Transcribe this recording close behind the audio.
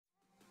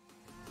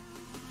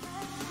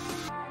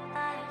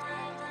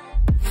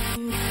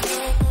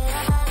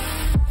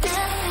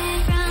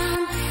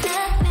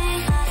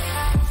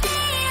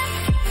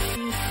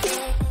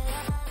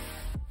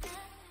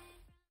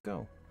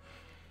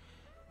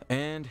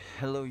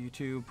Hello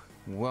YouTube,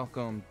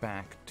 welcome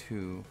back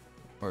to,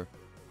 or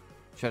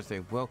should I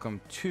say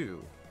welcome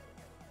to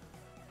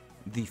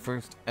the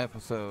first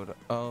episode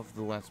of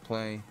the Let's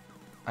Play.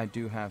 I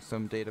do have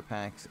some data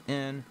packs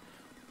in.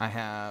 I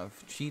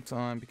have cheats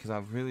on because I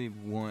really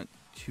want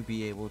to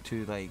be able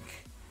to,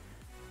 like,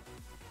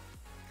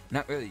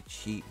 not really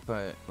cheat,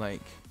 but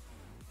like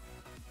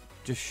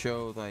just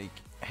show like,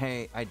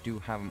 hey, I do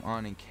have them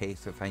on in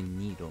case if I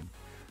need them.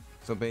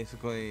 So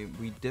basically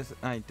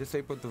I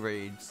disabled the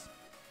raids.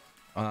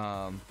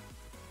 Some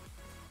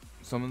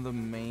of the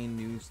main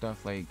new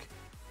stuff, like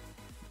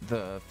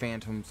the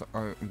phantoms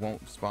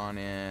won't spawn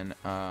in.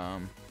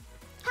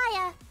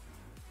 Hiya.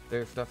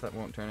 There's stuff that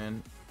won't turn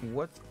in.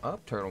 What's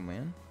up, Turtle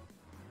Man?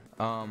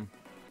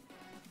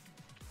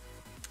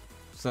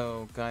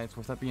 So guys,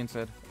 with that being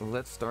said,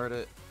 let's start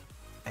it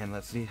and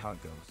let's see how it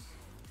goes.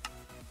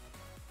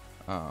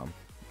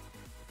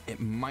 It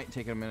might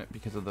take a minute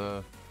because of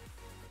the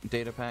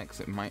data packs.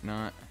 It might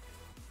not.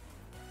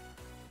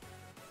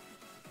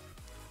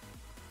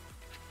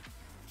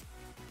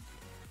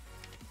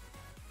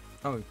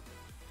 Oh,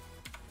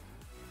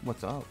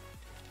 what's up?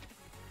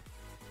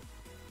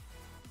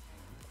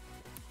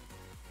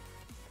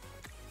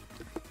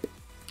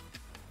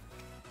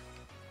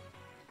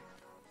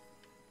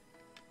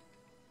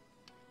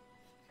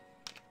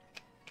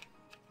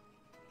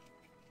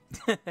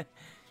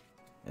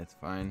 It's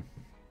fine.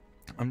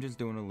 I'm just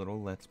doing a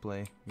little Let's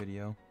Play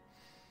video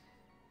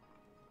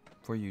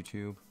for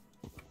YouTube.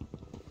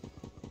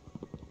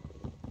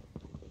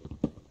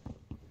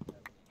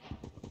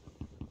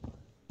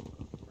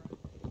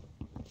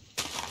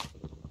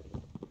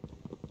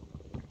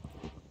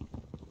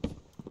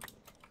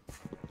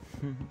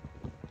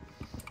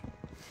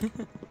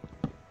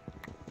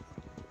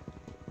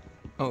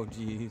 Oh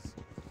jeez.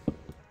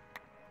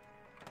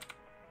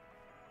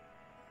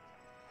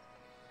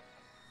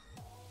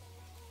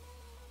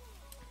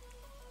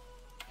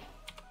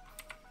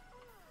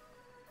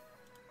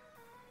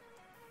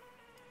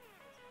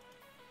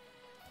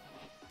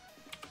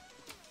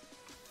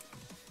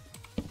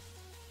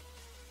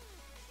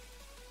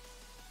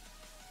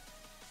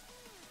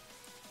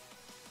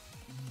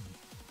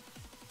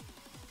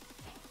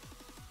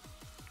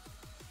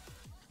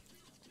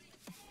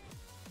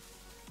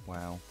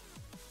 Wow.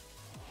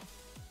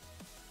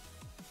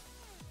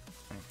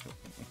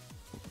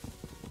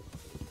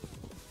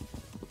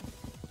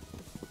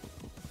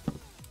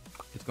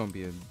 It's gonna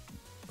be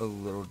a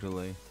little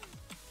delay.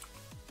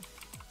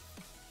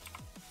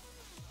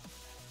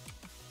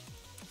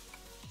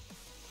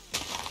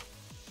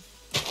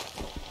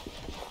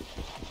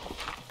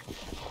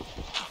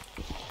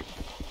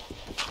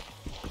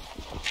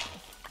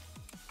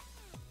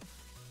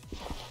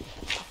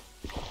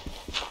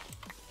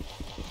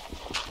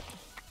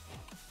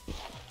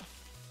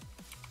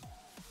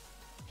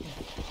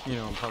 You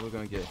know, I'm probably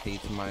gonna get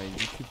hate in my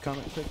YouTube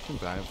comment section,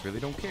 but I really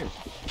don't care.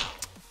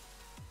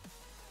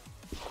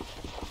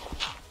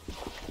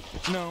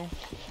 No.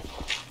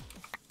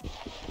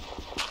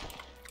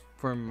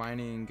 For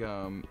mining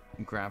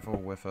gravel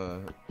with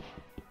a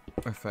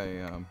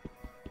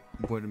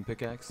wooden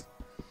pickaxe.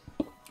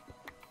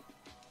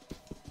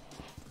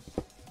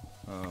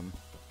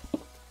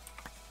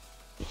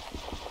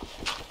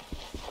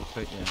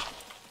 But yeah.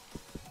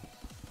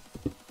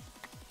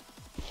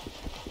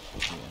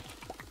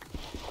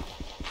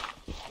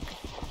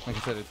 Like I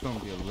said, it's going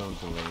to be a little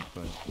delayed,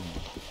 but you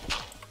know.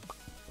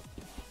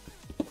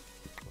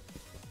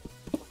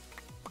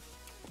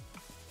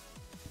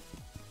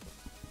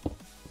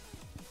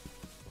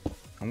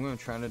 I'm going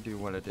to try to do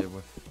what I did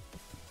with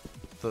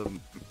the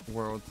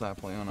worlds that I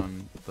play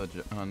on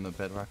the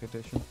Bedrock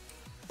edition.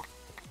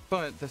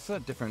 But this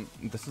is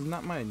this is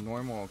not my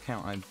normal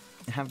account. I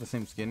have the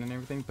same skin and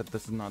everything, but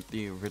this is not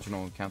the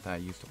original account that I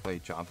used to play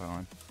Java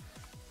on.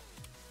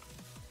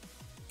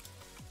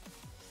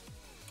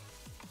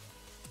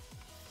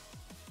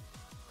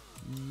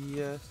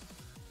 Yes.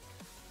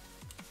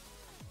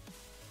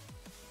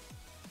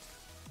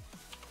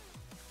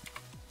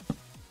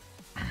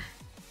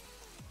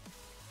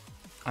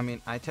 I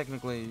mean, I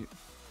technically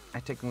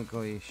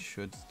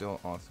should still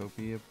also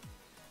be a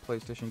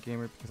PlayStation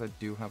gamer because I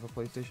do have a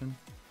PlayStation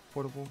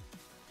Portable.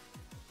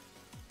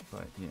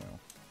 But, you know.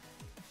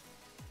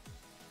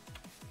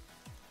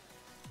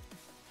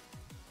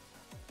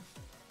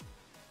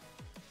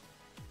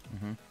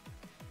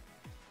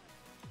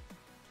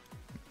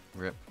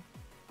 Rip.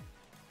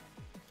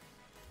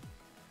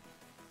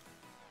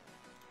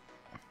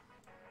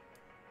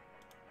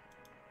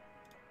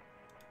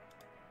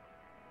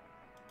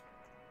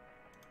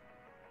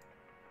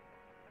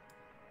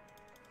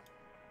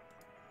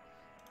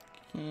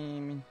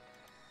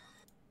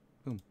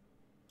 Boom.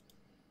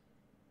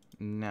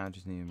 Now I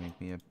just need to make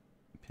me a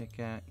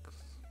pickaxe.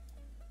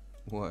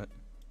 What?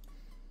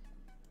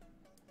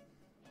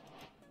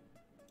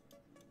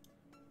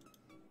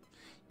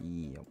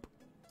 Yep.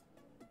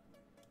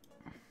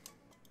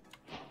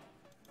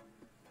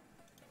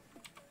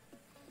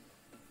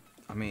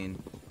 I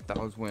mean, that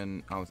was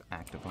when I was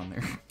active on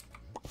there.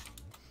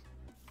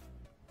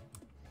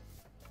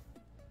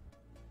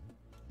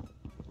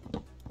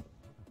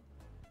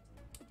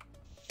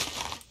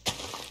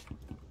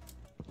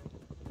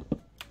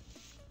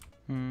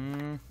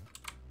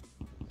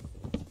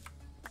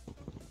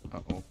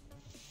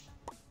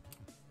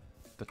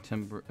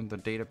 the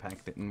data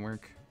pack didn't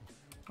work.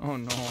 Oh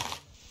no.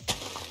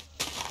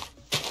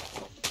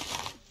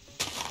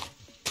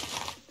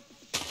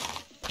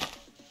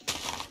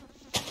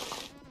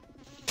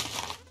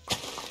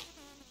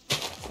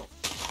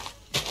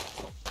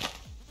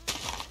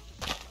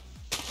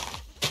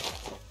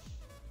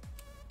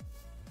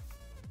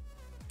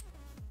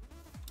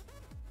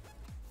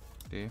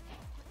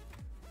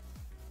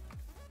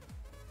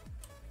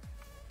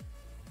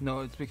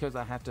 No, it's because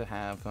I have to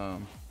have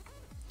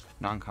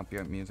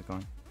non-copyright music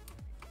on.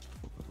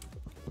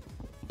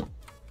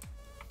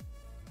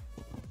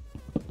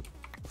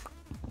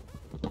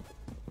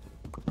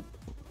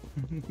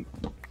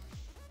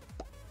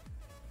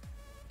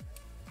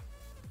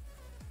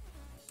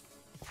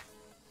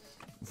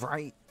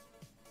 Right.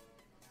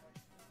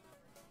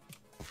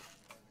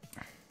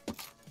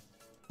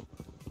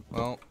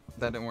 Well,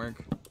 that didn't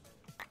work.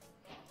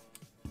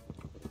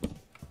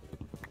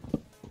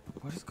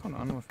 What is going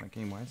on with my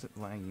game? Why is it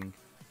lagging?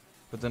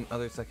 But then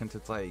other seconds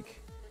it's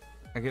like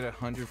I get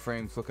 100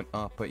 frames looking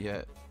up, but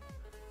yet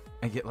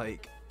I get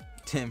like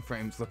 10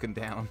 frames looking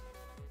down.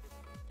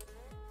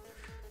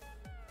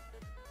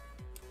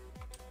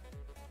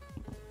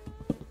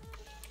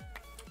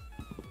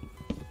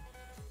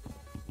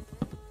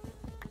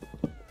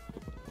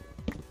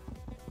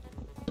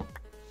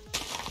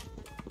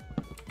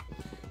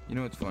 You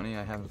know what's funny?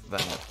 I have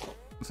that.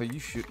 So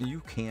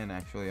you can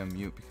actually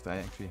unmute because I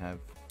actually have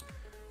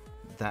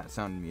that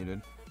sound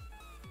muted.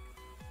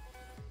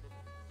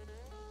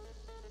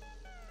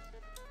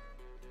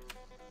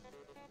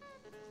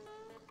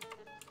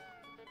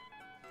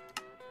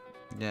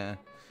 Yeah,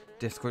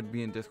 Discord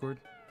being Discord.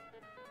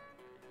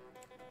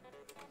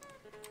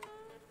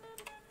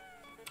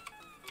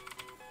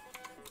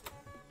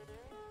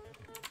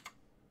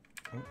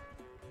 Oh.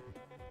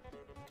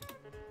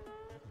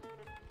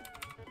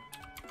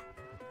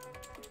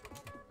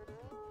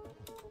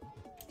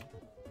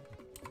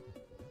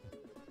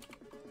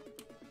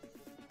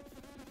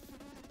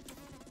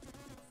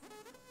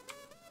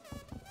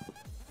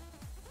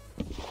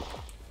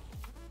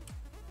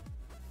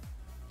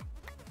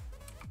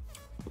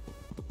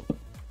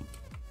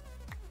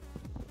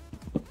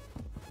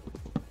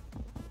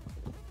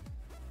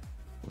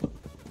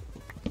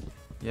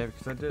 Yeah,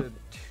 because I did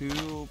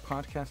 2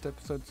 podcast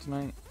episodes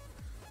tonight.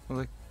 I was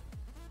like,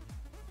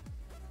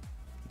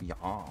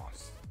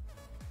 yas.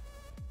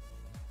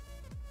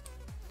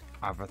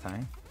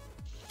 Everything.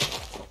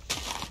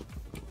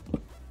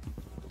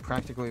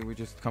 Practically, we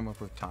just come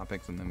up with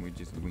topics and then we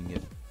just wing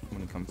it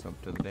when it comes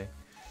up to the day.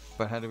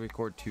 But I had to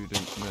record 2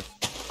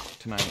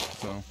 tonight,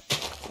 so.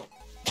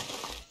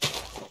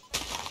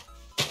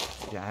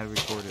 Yeah, I had to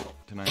record it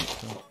tonight,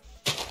 so.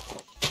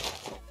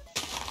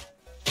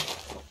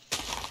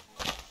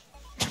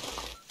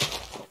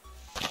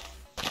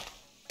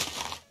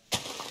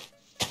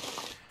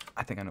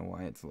 I think I know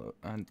why it's low.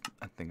 I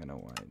think I know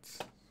why it's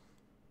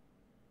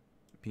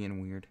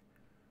being weird.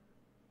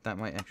 That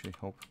might actually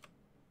help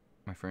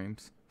my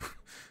frames.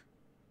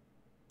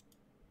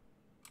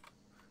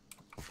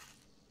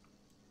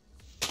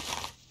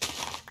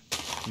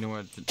 You know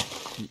what?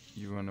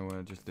 You wanna know what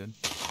I just did?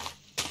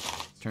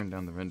 Turn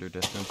down the render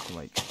distance to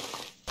like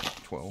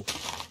 12.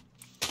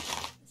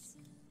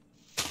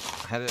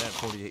 I had it at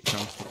 48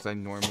 chunks because I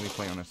normally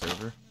play on a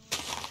server,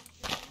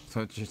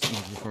 so it's just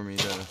easy for me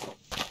to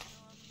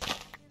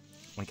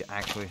like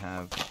actually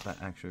have that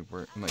actually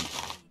work. Like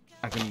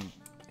I can,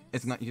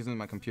 it's not using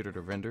my computer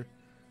to render,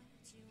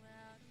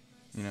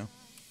 you know.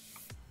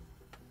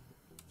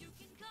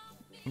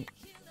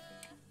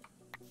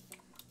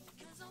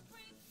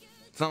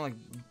 It's not like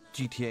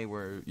GTA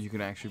where you can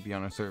actually be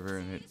on a server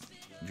and it's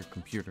your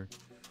computer.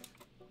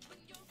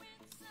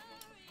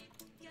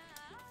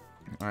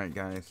 Alright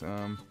guys,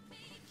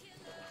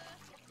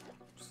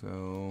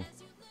 so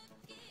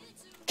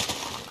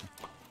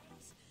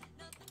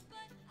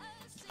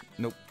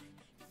nope,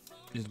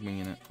 just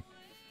winging it.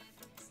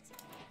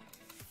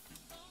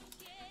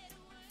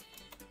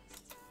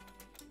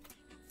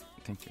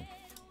 Thank you.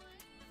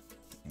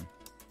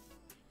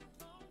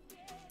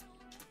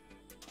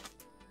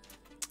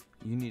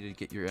 You need to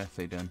get your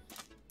essay done.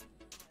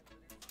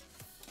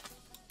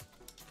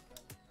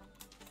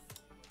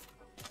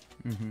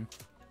 Mm-hmm.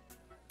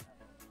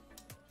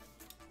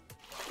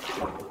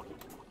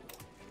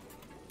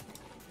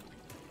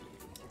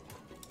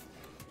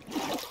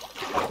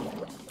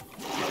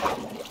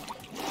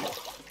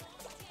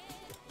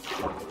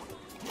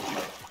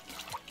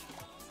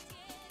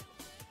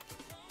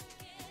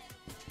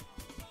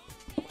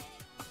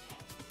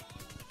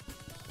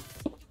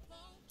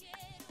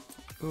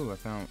 Ooh, I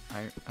found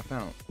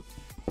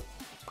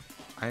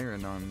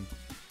iron on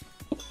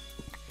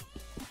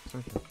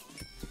surface.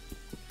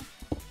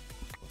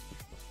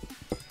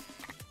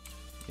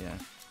 Yeah.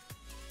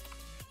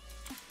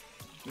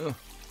 Ugh.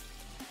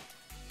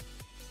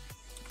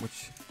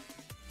 Which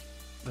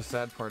the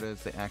sad part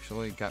is they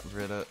actually got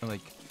rid of,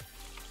 like,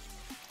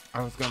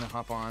 I was gonna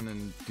hop on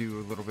and do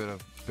a little bit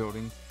of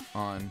building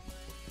on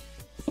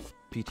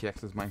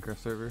PTX's Minecraft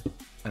server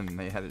and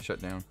they had it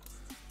shut down.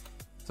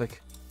 It's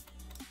like,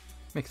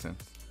 Makes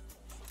sense.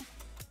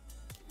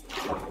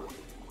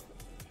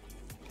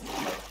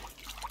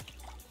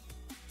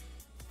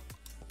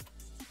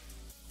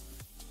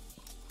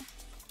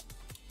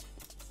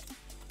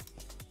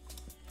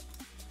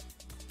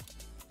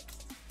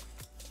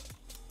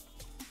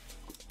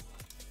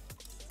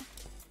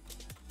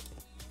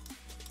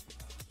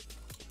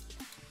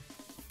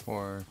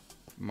 For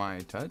my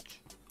touch?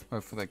 Or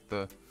for like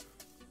the...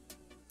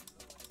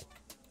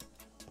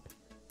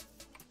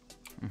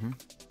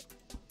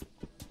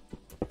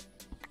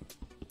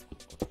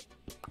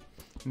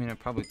 I mean, I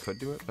probably could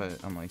do it,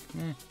 but I'm like,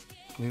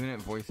 leaving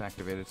it voice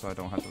activated so I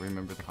don't have to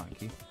remember the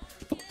hotkey.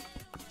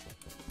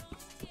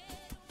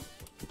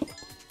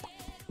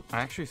 I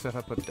actually set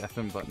up a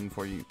deafen button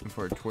for you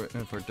for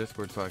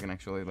Discord so I can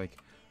actually, like,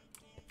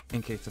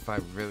 in case if I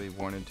really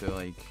wanted to,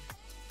 like,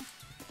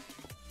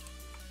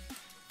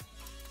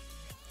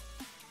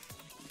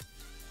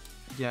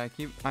 yeah,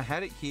 I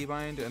had it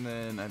keybind, and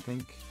then I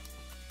think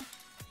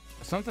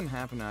something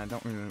happened, and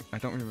I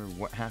don't remember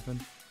what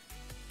happened,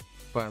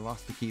 but I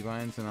lost the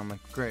keybinds, and I'm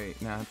like,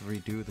 great, now I have to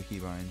redo the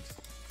keybinds.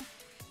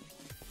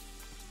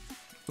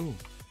 Ooh.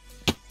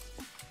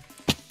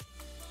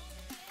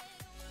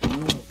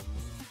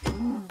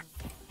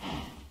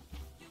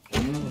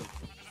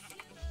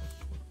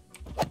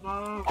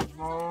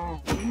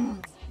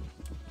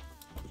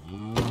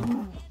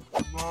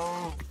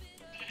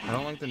 I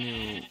don't like the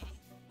new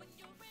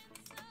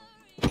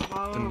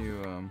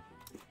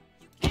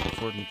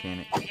sword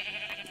mechanics.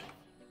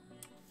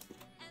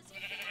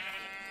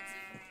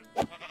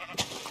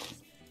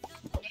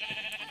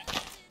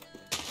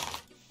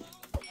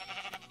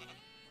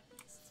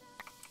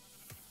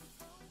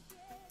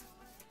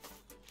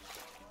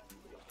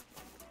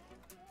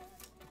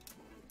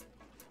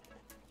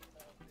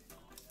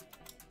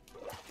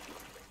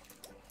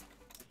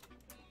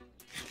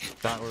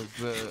 That was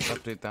the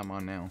update that I'm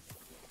on now.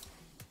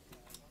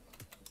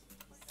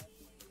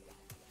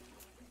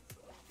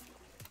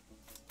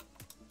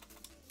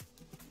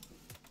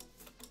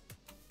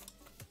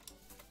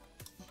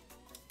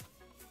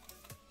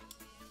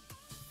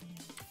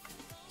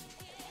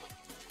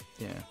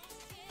 Yeah.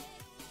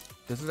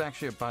 This is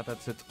actually a bot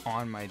that sits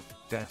on my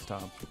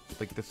desktop.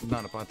 Like, this is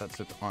not a bot that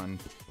sits on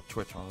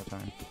Twitch all the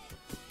time.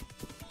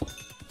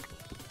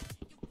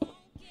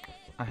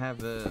 I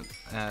have it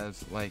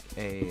as like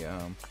a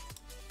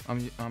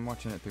I'm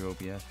watching it through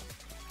OBS.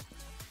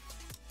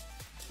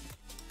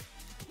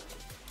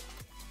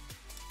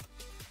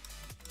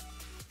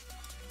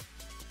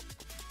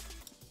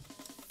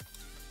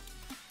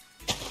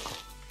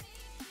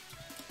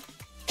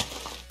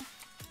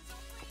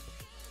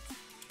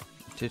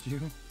 Did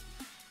you?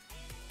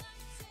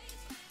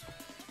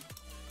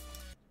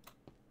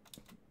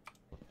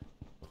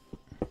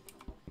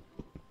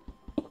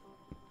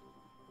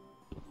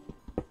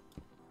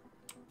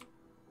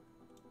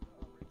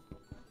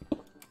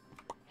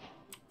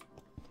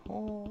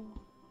 Oh.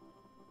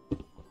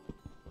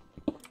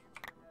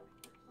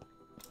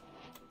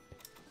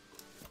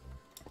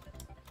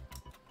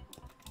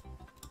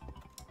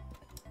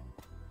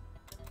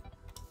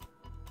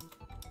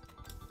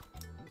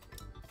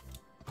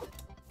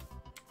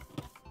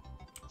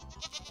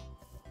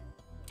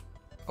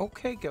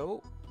 Okay,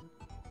 go.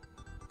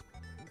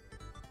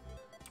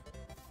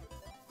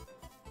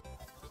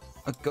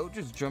 A goat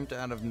just jumped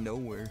out of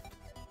nowhere.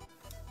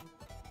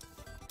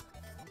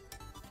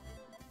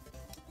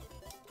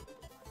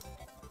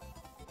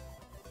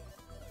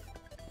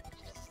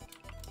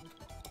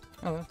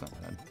 Oh, that's not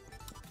bad.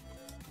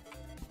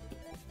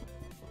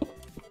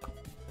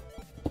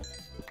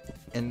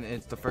 And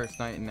it's the first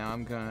night, and now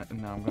I'm gonna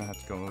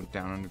have to go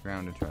down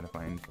underground and try to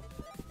find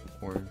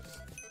orbs.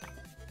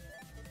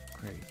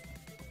 Great.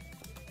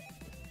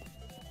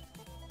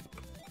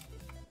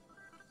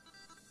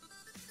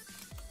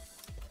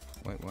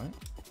 Wait, what?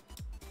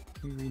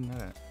 Who are you reading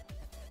that at?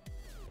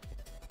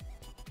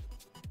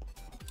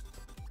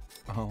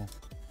 Oh.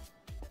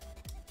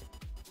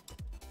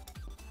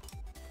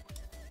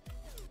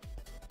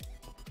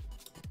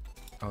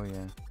 Oh,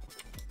 yeah.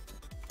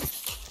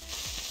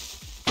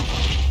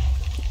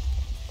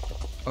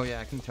 Oh, yeah,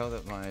 I can tell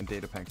that my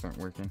data packs aren't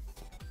working.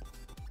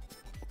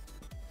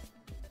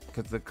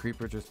 Because the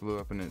creeper just blew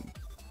up and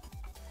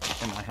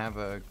I have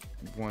a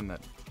one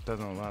that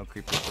doesn't allow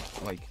creepers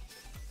to, like,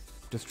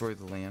 destroy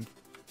the land.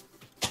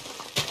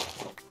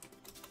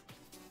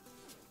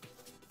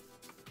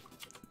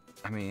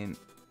 I mean,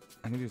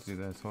 I can just do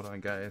this. Hold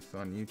on, guys,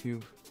 on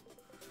YouTube.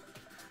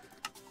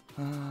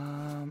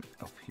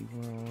 LP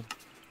World.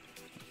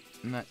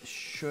 And that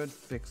should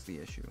fix the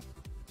issue.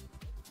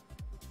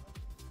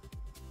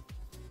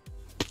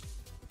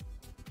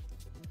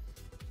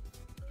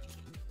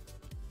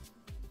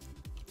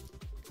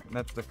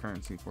 That's the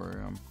currency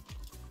for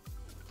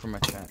my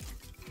chat.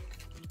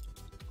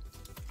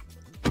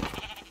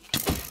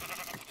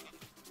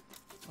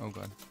 Oh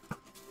god.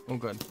 Oh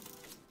god.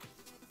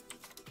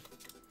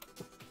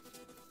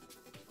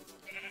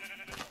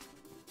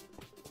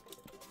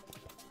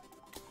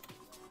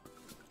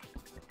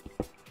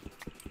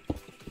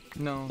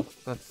 No,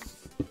 that's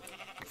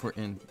for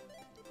in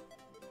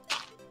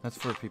That's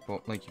for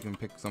people, like, you can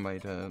pick somebody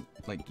to,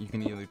 like, you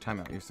can either time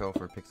out yourself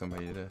or pick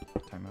somebody to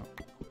time out.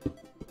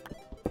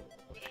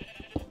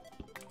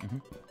 Mm-hmm.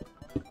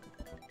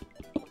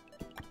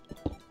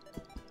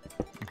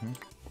 Mm-hmm.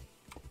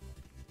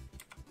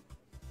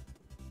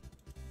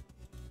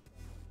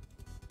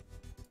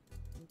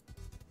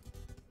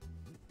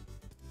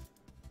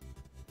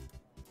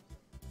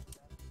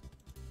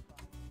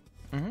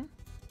 Mm-hmm.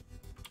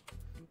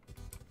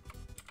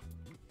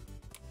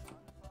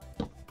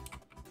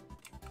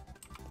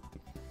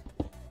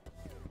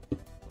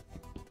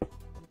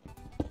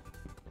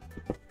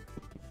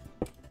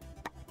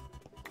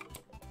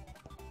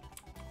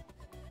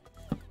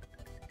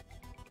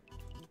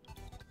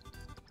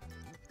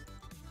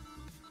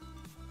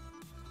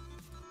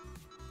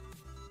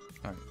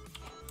 Alright.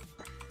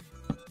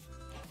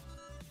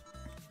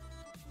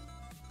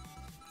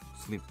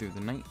 Sleep through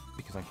the night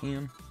because I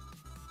can.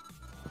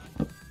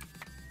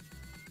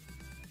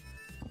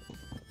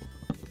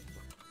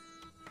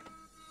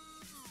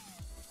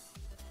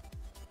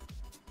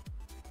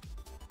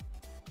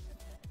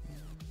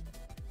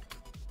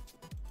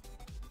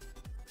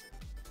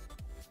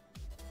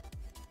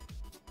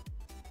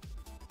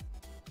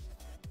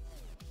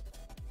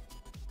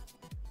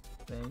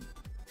 Thanks.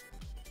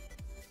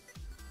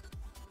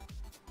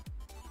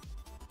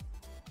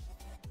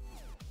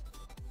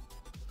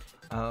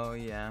 Oh,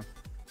 yeah.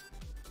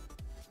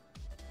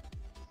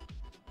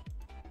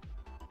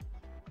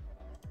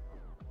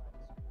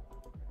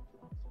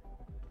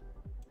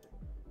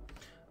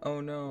 Oh,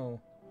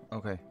 no.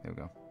 Okay, there we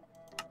go.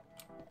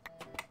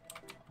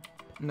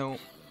 No,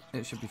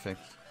 it should be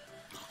fixed.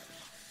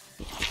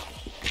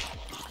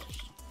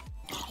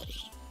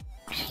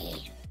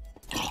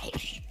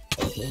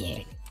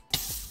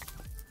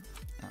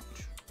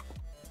 Ouch.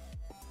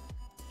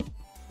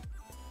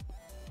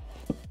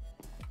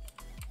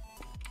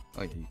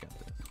 Oh, yeah, you got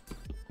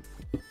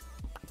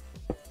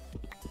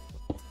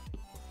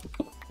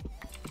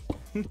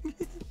this.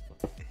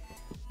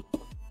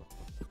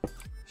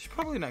 Should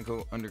probably not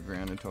go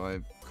underground until I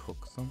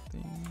cook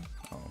something.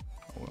 Oh,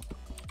 well.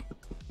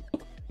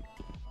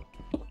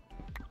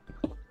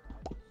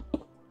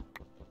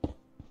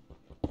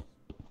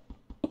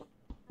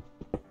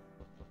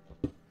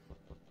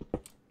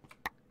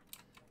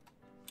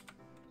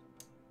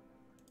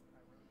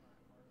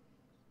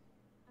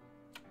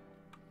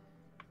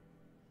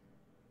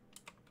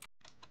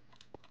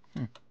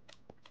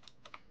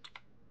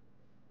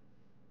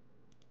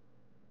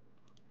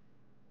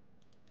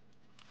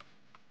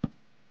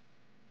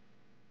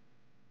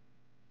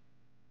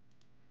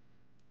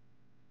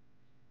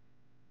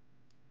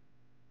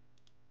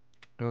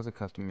 It was a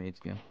custom made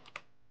skin.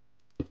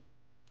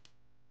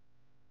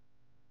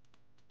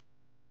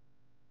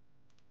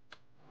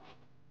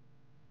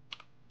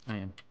 I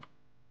am.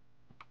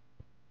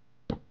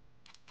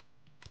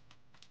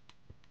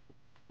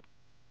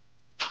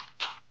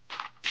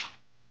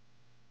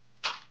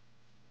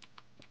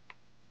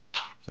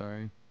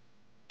 Sorry.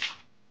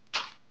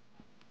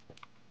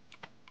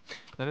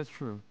 That is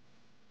true.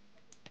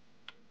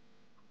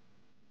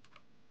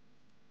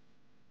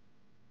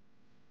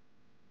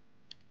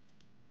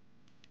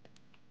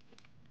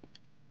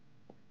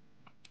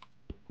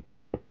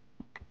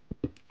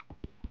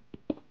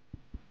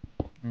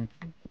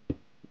 Mm-hmm.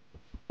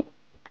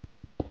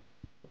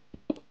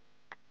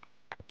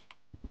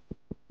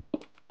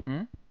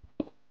 Hmm?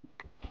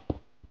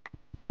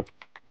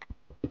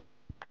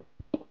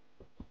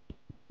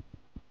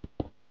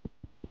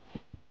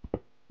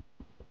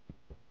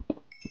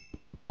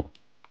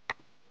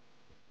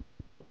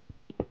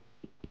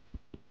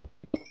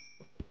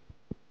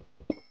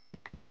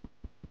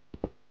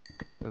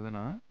 Does it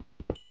not?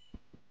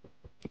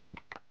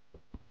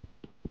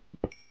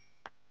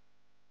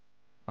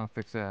 I'll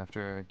fix it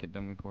after I get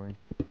done recording.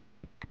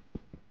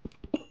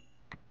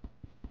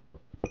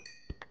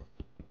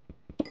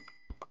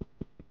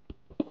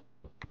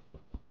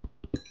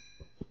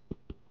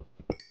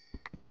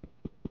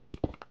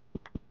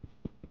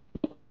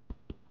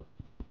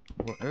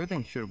 Well,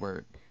 everything should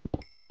work.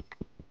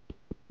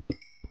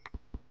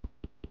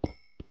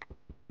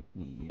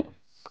 Yes.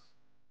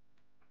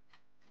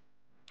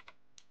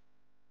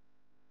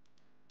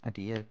 I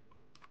did.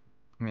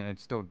 I mean, I'd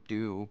still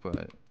do, but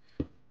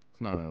it's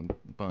not a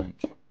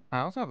bunch. I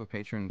also have a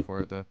patron for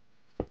it, though.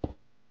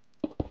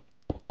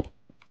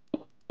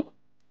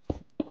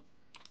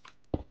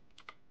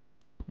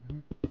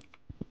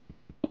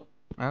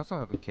 I also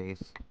have a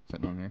case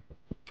sitting on there.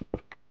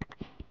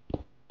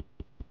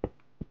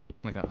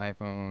 Like an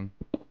iPhone.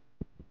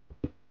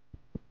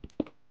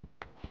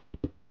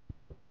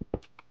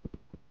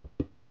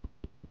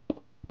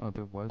 Oh,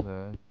 there was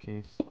a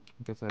case.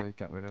 I guess I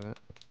got rid of it.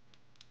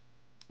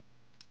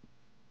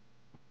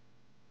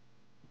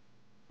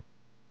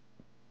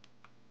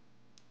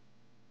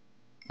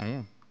 I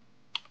am.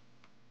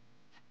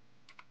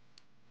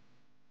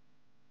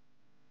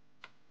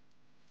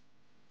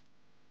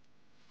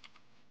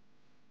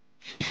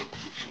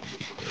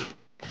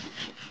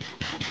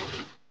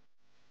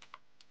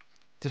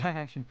 Did I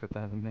actually put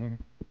that in there?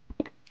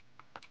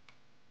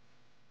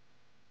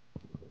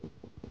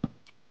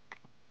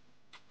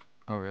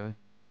 Oh, really?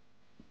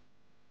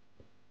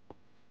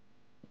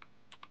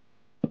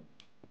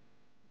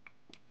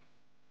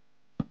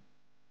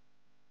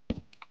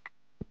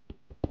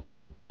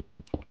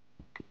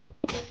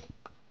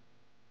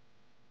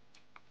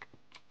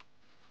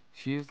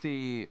 She's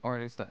the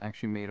artist that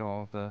actually made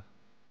all the,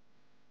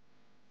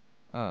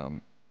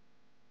 um,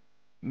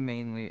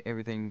 mainly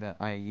everything that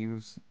I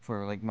use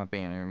for, like, my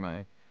banner,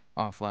 my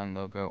offline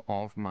logo,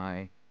 all of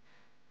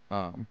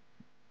um,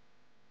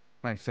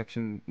 my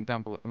section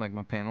down below, like,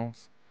 my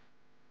panels.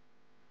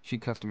 She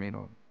custom made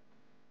all.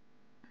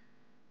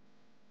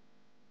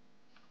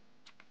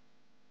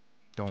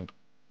 Don't.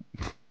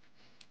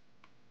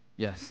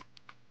 Yes.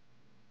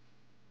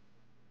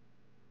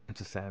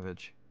 It's a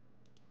savage.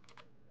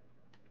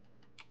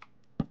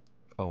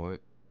 Oh,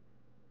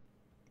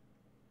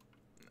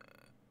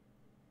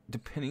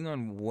 depending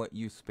on what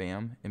you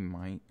spam, it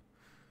might.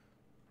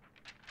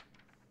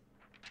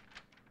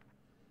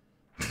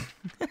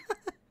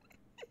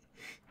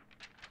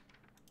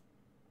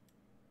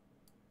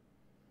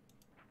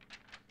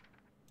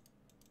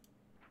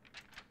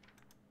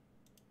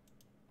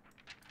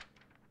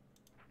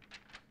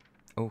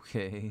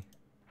 Okay.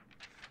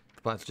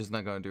 The bot's just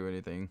not gonna do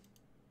anything.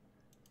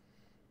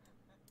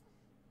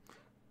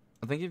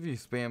 I think if you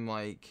spam,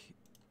 like...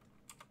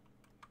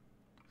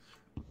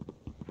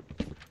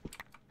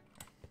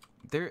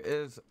 There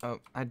is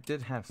I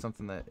did have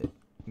something that it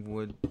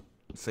would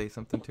say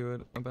something to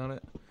it about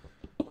it.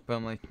 But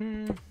I'm like,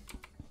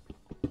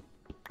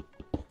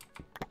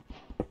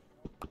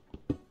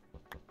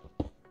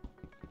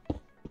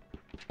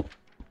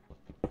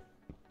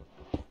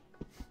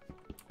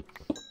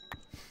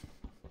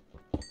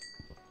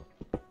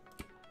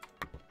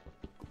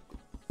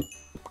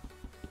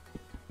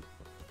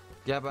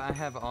 Yeah, but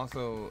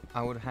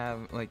I would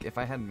have, like, if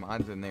I had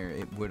mods in there,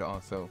 it would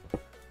also...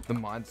 The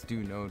mods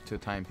do know to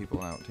time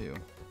people out, too.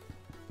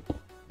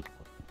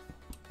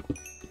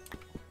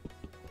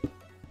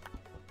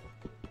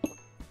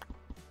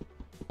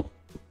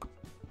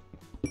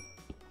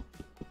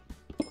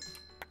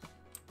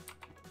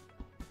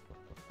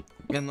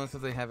 Unless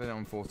if they have it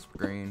on full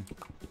screen.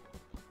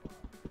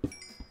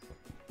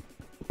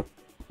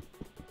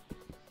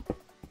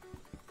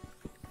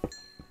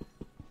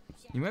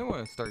 You might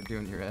want to start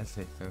doing your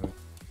essay so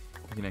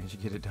you can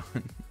actually get it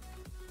done.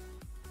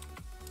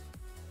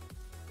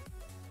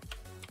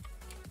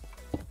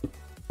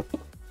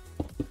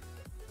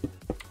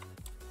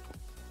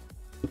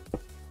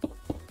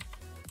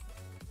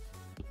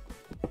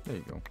 There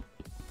you go.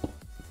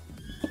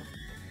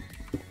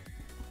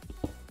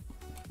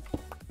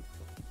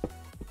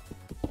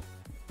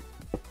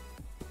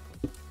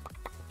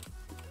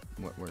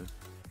 What word?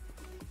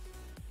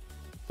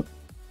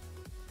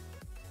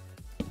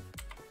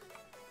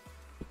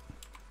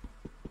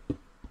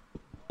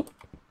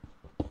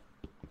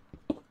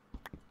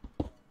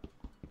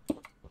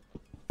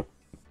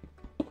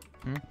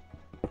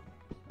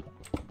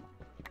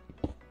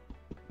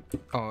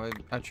 Oh,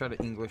 I tried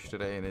English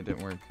today and it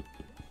didn't work.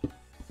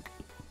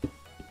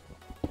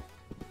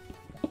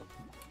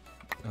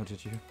 Oh,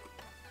 did you?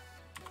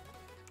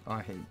 Oh,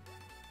 I hate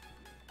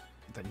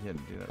that you had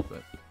to do that,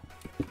 but...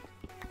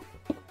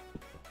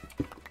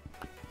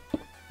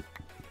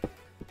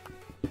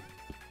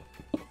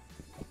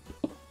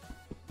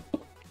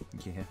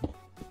 Yeah.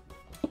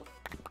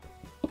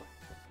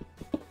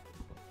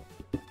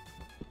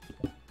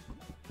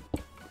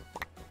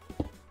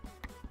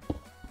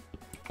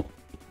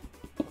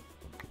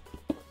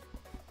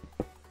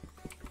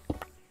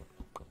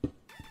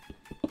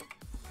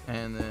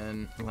 And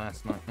then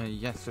last night,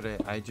 yesterday,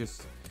 I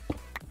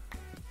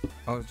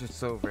was just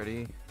so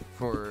ready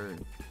for,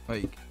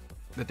 like,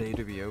 the day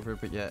to be over,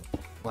 but yet,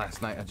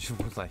 last night I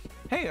just was like,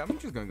 hey, I'm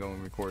just gonna go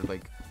and record,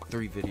 like,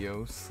 3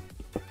 videos.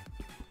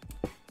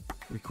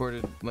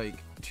 Recorded,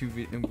 like,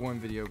 one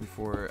video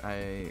before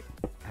I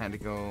had to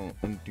go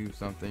and do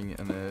something,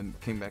 and then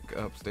came back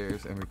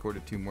upstairs and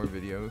recorded 2 more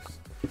videos.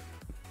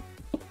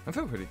 I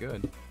feel pretty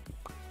good.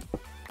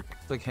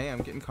 It's like, hey, I'm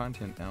getting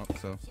content out,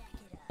 so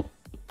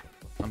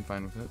I'm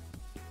fine with it.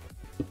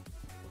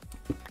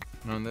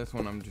 And on this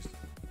one, I'm just...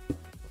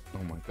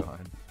 Oh my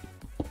god.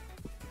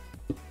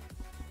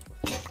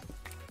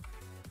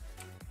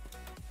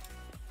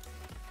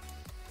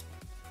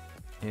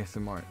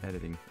 ASMR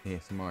editing.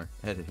 ASMR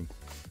editing.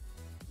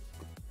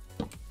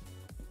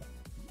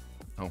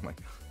 Oh my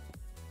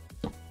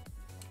god.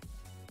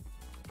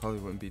 Probably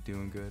wouldn't be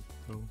doing good,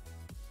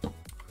 though.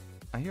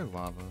 I hear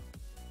lava.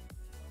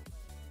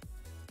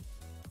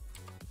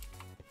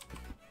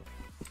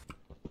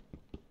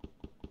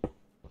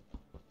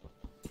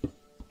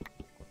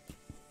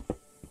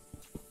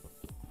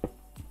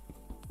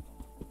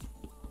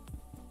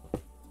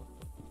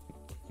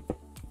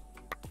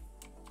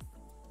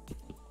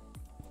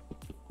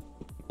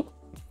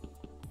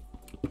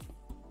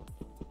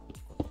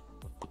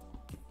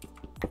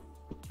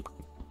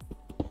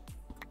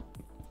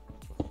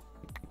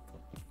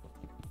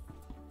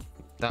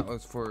 That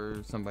was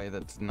for somebody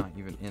that's not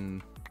even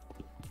in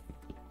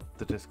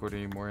the Discord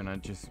anymore, and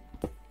I'm just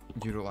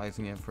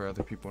utilizing it for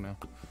other people now.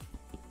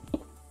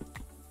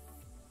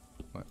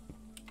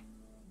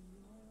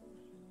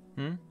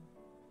 Hmm?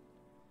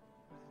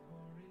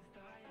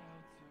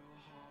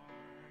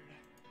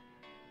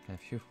 Yeah,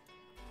 phew.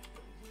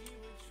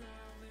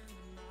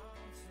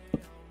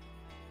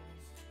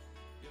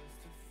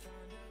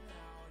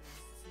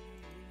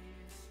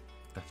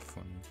 That's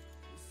funny.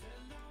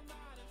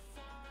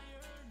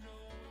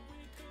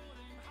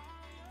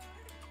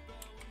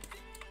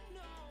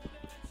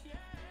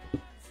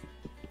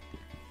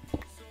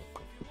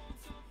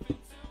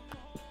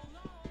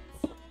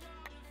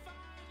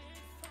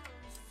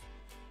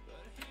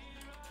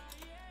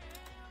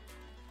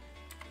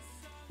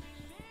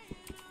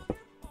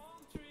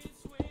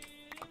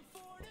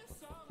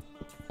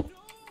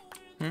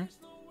 Hmm?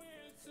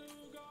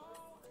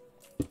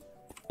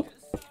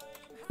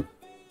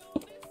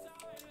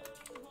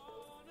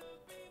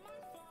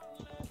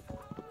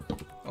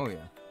 Oh yeah.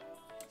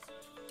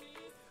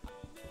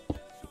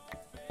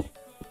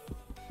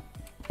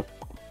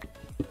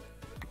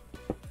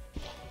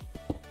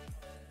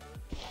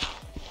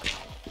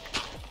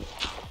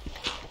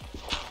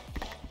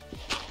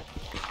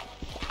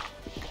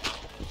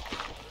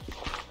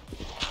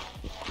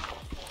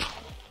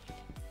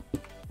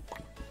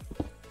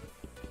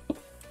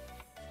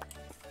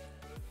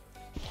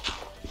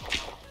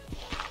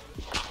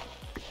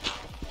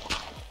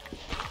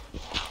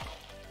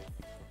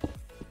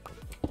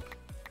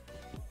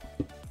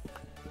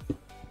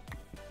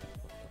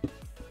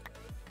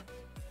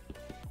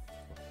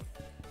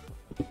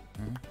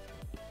 Hmm?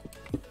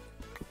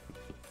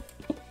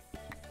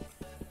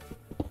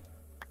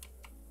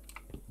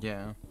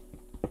 Yeah.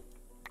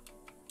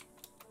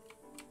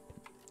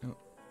 Oh.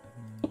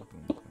 Boom, boom,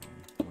 boom,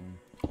 boom,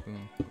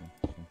 boom,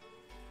 boom.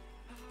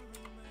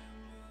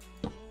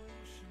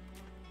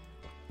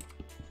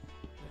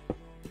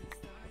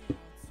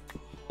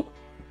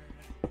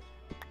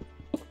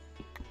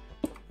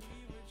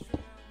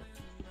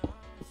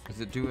 Is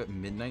it due at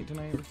midnight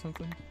tonight or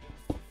something?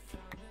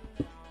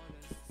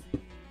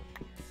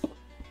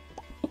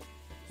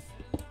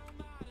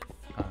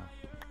 Ah.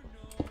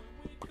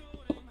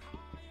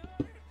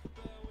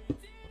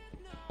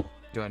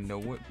 Do I know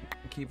what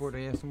keyboard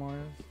ASMR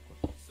is?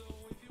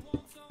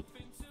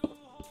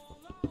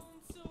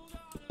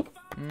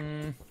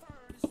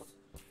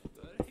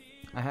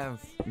 I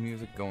have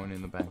music going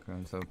in the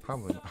background, so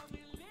probably not.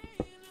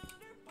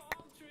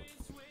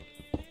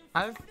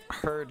 I've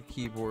heard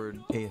keyboard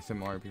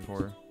ASMR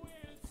before.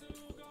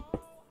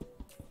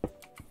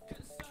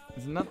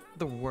 It's not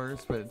the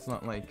worst, but it's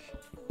not like...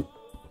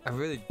 I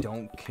really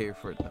don't care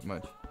for it that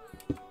much.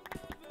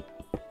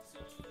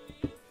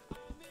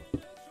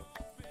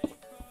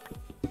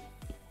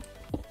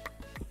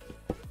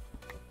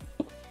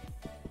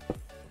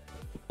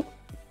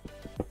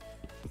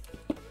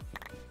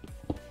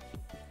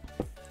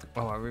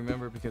 Oh, I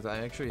remember because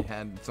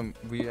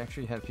we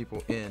actually had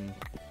people in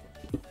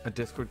a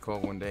Discord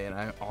call one day,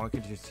 and all I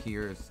could just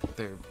hear is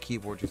their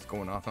keyboard just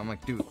going off. I'm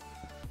like, dude,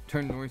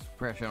 turn noise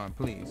suppression on,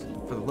 please,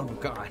 for the love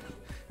of God.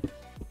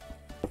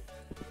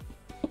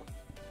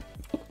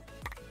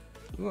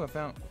 Ooh, I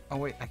found. Oh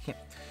wait, I can't.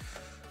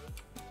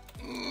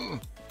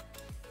 Ugh.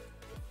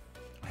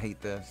 I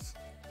hate this.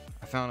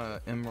 I found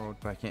an emerald,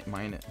 but I can't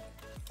mine it.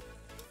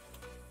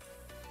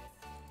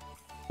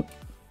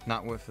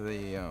 Not with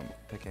the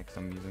pickaxe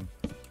I'm using.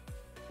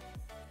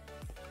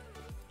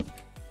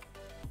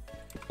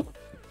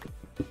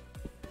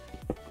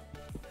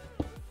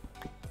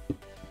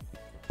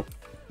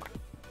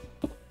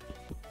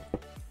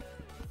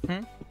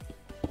 Hmm?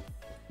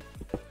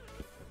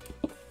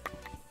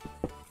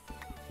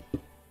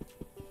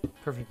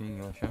 Perfect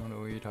English. I don't know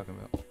what you're talking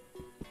about.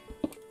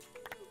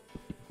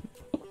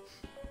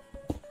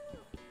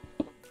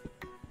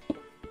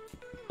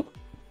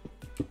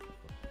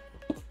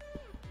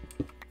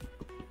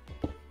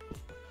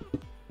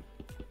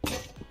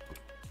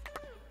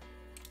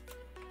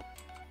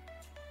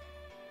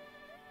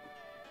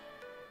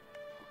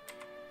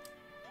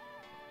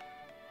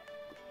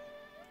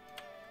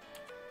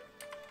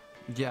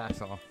 Yeah, I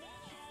saw.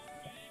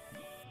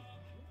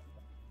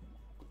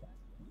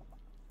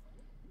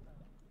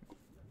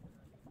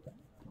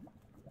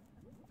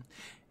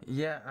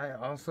 Yeah, I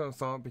also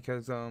saw it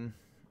because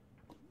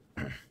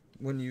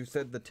when you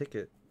said the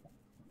ticket.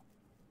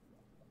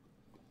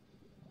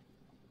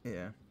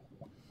 Yeah.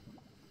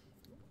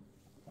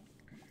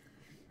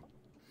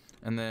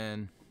 And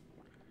then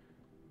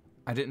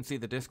I didn't see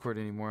the Discord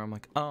anymore. I'm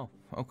like, oh,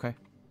 okay.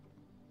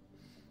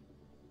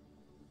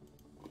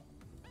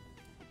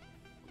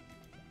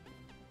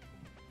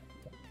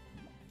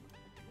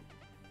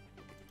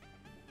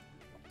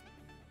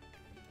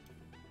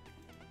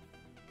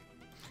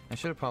 I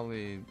should have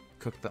probably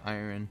cooked the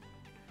iron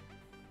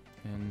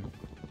and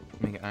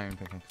make an iron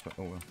pickaxe, but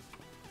oh well.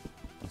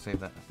 I'll save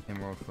that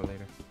emerald for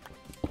later.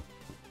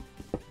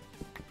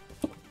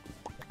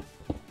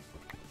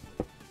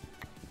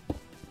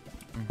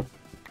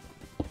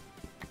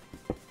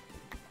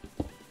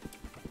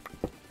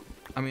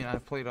 I mean,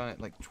 I've played on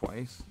it like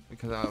twice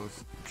because I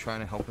was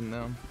trying to help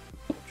them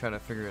try to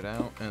figure it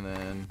out, and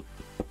then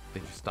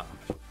they just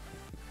stopped.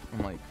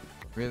 I'm like,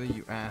 Really?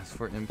 You ask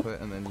for input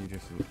and then you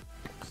just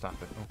stop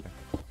it. Okay.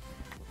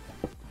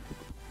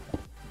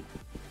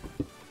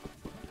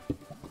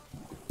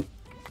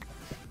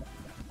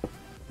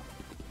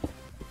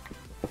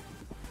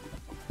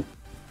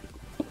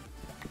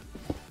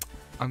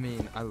 I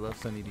mean, I love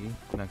Sunny D,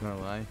 not gonna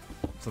lie.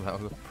 So that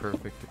was a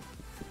perfect...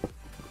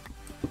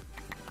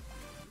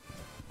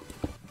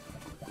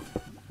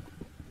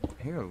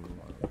 Here.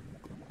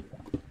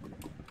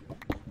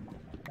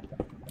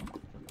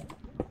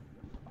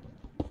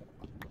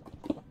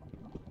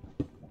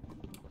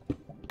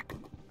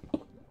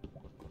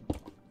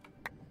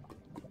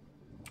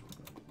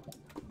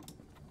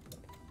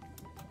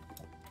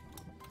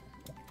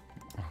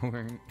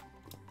 Alright.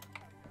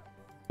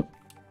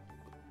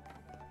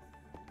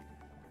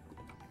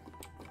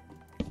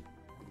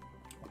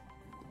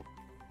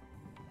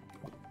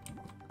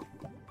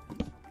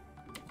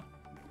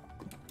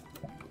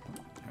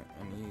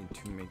 I need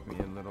to make me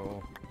a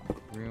little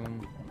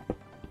room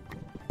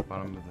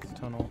bottom of this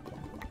tunnel.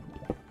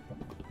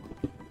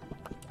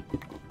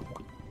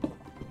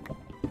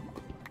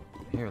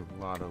 I hear a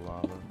lot of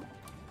lava.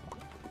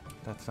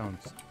 That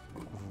sounds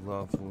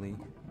lovely.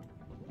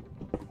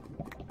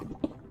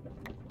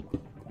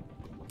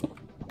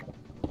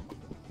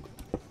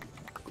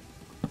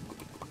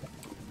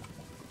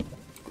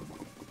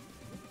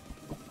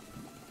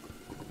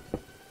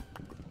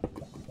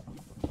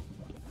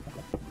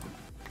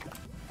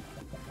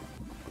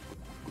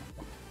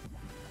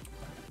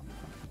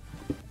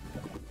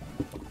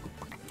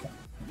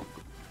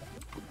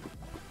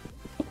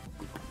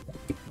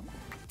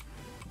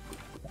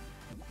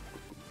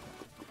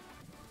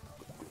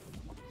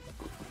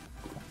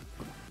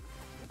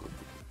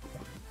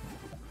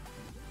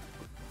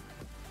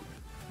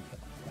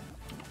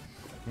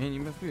 Man,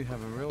 you must be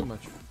having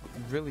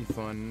really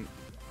fun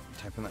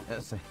typing that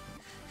essay.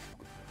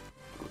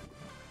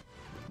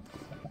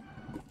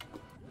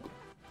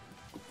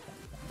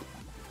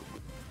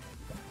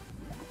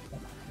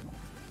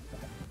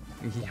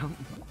 Yep.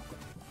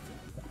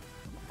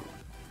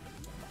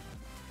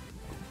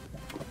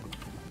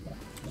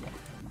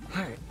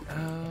 Alright,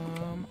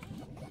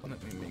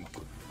 let me make...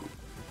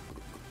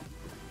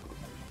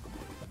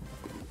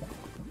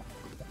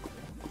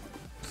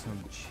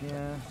 some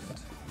chest.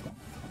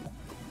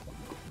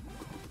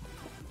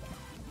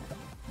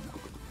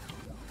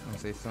 When I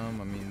say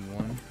some, I mean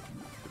one.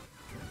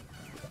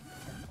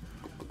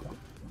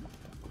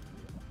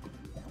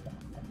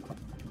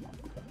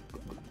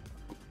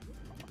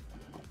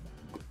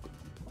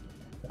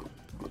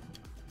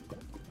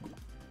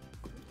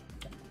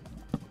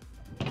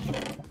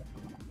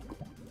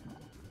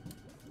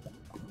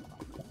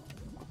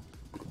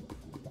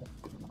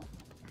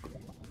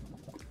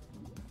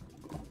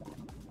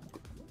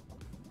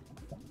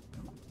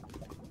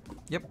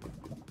 Yep.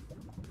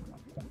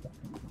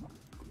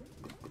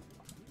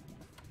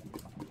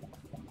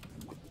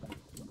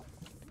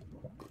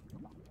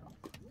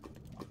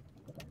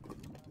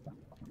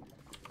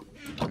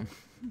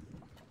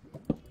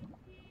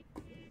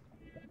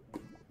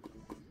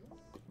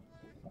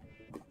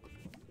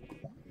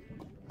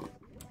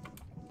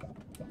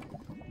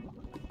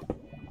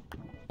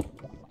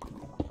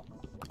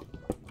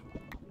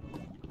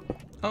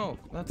 Oh,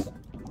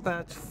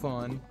 that's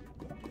fun.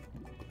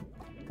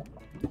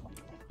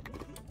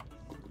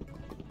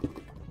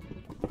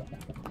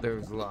 There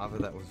was lava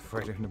that was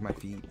right under my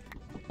feet.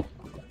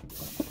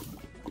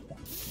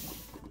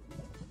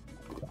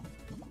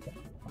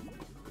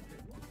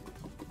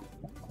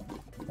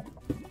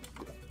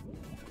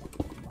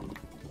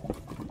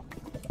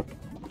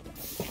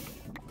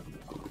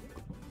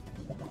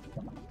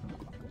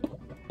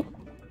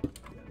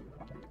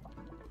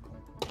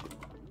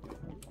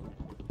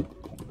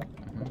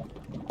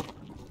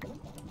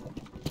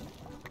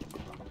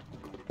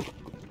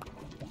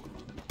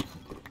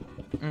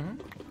 Mm-hmm.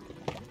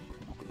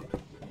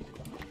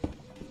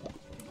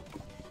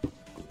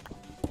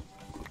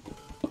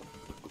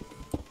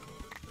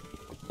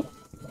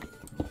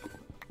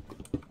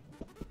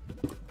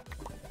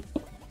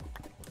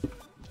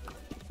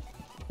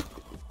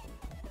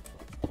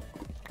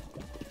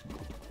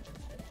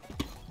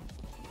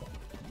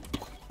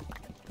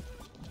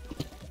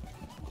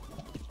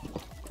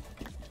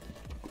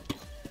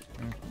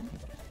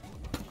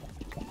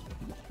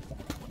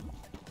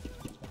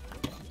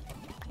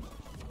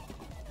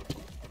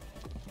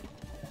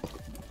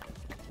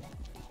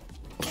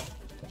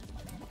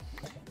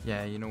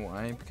 Yeah, you know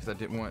why? Because I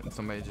didn't want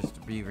somebody just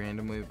to be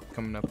randomly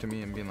coming up to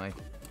me and being like,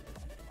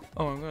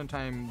 oh, I'm going to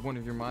time one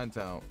of your mods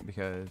out,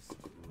 because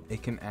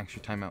it can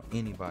actually time out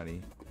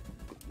anybody.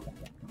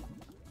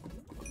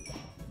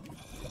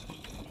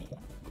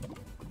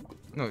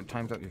 No, it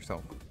times out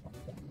yourself.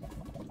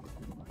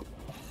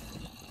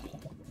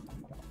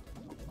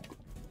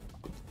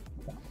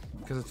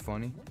 Because it's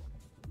funny.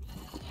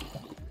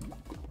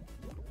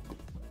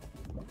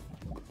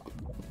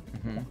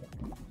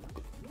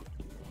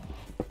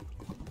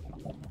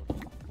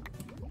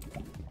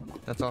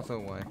 That's also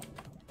why.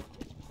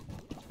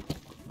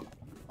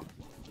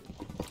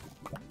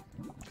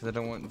 Because I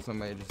don't want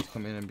somebody to just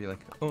come in and be like,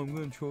 oh, I'm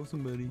going to troll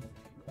somebody.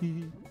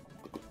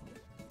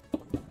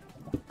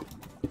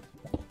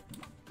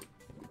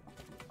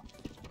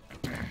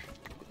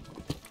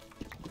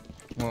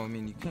 Well, I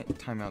mean, you can't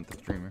time out the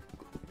streamer.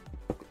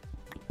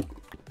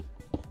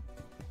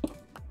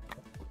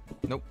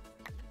 Nope.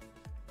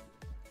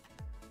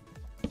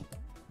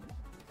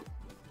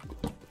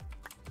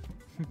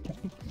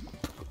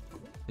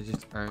 You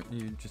just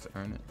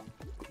earn it.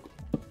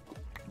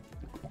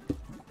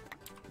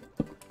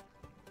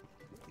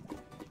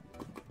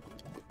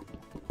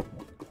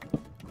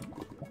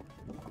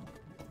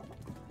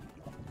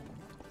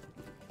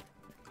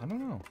 I don't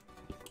know.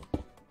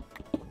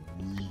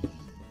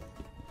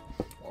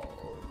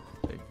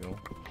 There you go.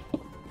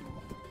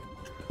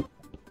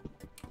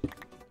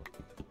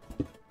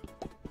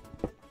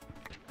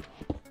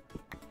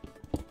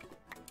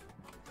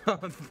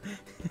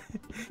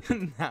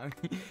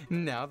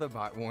 now the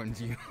bot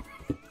warns you.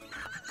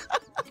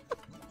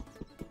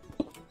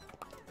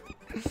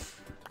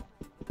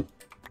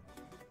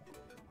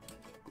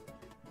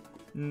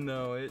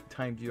 No, it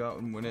timed you out,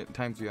 and when it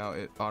times you out,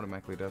 it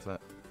automatically does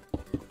that.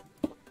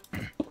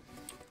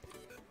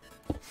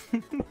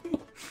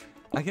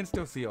 I can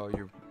still see all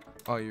your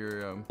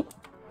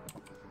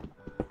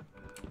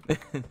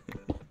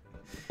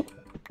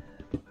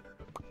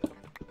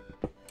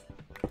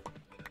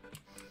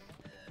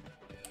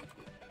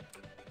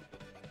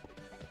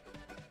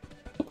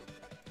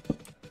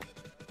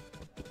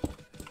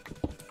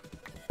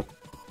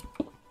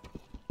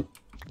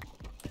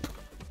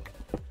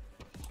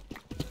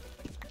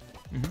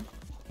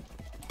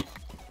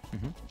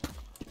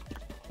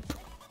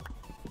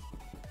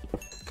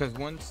because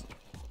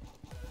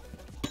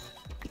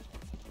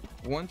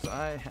once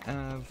I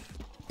have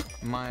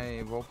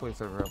my roleplay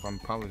server up, I'm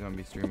probably gonna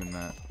be streaming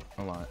that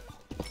a lot.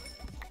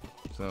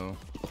 So,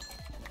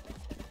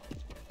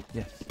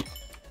 yes.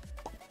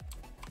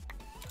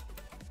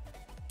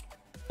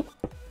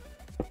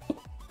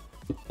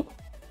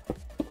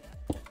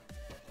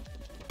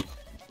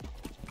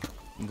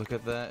 Look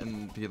at that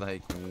and be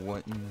like,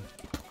 what in the...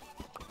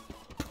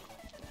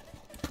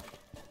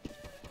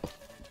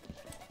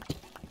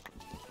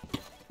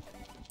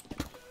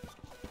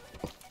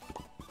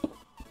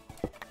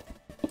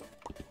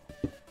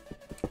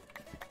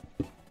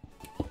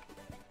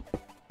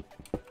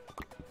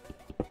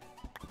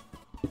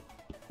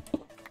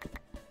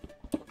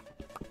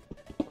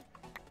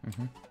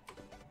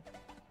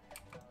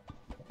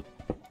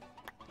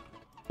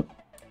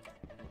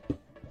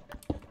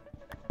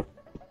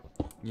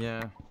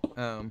 Yeah,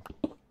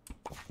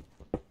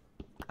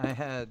 I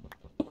had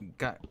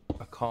got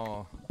a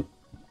call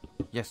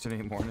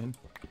yesterday morning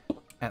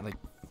at like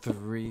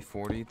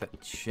 3:40 that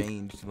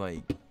changed,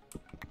 like,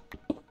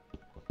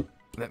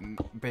 that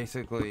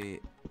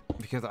basically,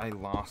 because I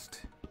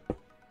lost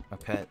a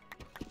pet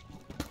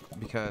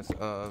because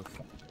of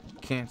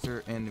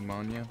cancer and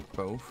pneumonia,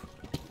 both.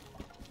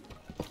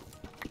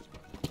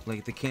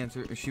 Like, the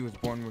cancer, she was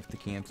born with the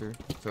cancer,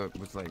 so it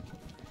was like,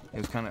 it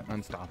was kind of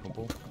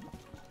unstoppable.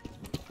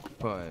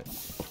 But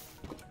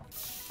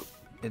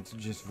it's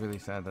just really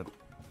sad that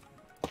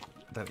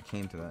it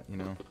came to that, you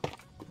know.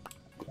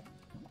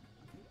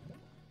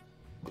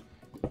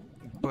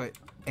 But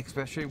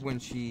especially when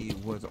she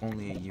was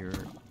only a year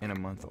and a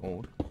month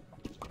old.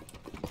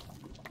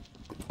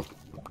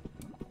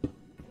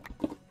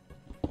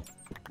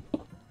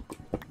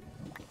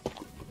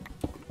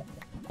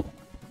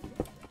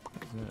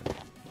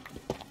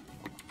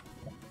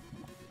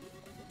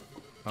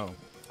 Oh.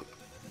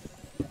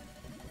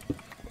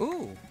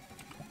 Ooh.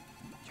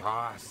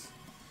 Yes.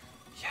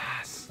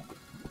 Yes.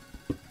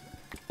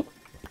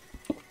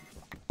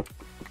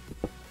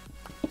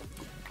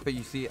 But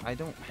you see, I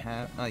don't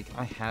have, like,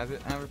 I have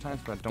it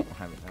advertised, but I don't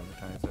have it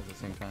advertised at the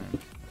same time.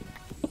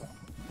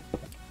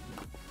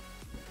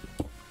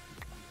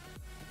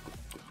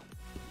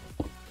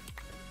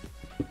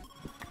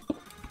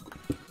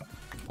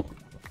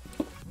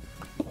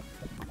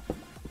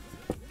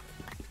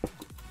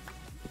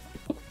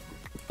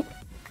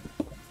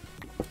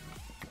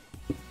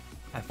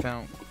 I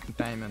found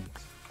diamonds.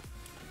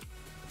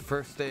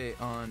 First day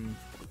on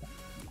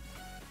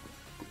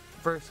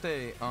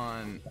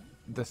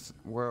this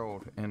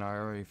world, and I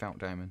already found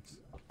diamonds.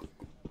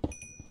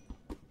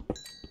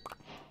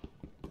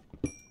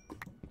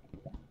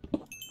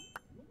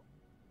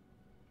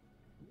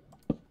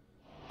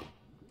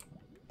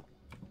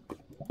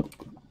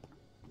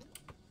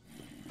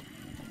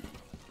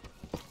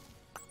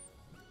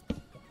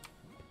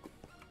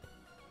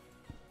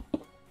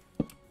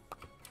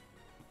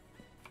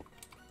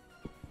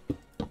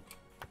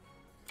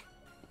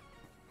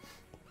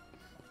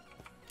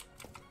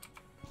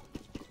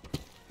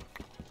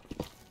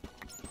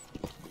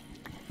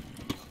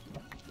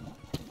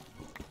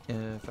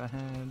 If I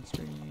had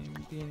stream,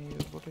 being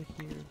able to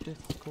hear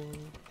Discord.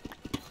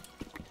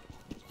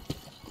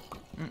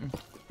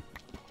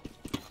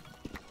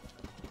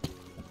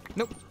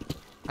 Nope.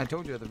 I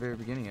told you at the very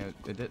beginning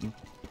it didn't.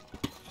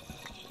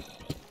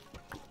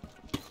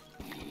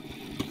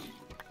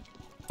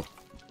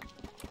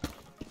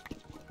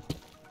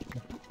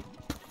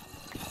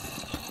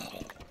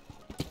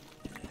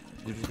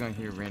 You're just gonna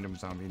hear random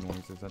zombie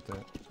noises, that's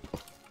it.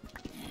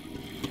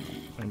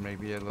 And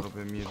maybe a little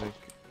bit of music.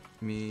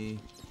 Me.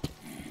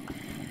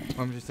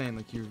 I'm just saying,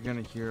 like, you're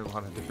gonna hear a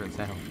lot of different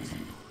sounds.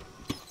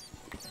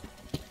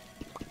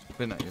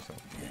 But not yourself.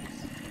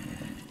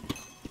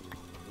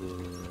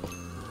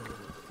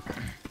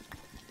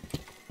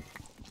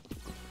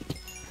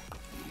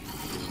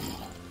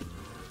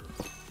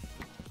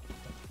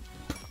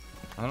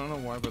 I don't know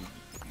why, but...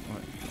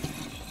 What?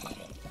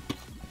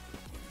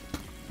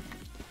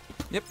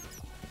 Yep.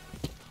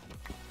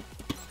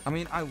 I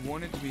mean, I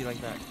want it to be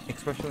like that,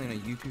 especially in a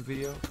YouTube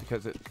video,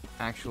 because it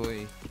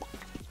actually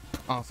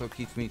also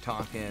keeps me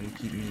talking,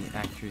 keep me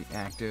actually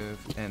active,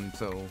 and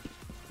so,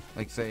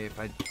 like, say if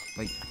I,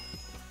 like,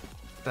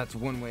 that's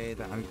one way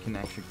that I can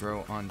actually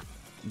grow on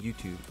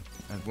YouTube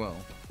as well,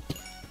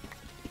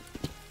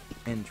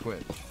 and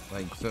Twitch,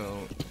 like, so,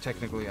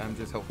 technically I'm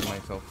just helping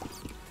myself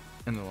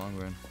in the long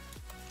run.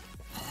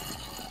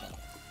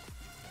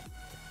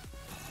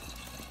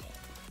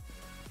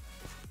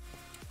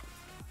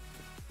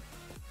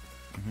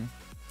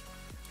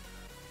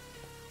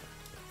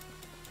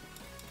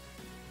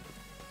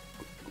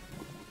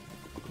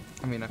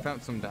 I mean, I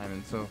found some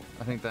diamonds, so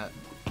I think that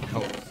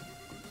helps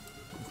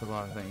with a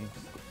lot of things.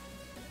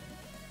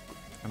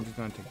 I'm just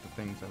gonna take the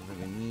things I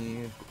really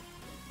need.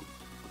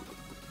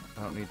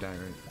 I don't need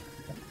diorite.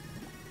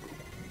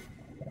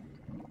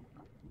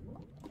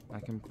 I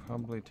can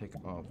probably take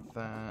all of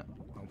that.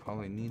 I'll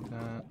probably need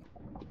that.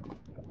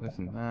 This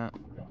and that.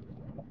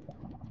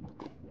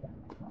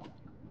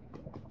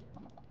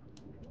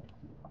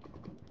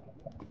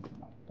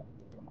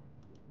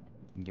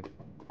 Yep.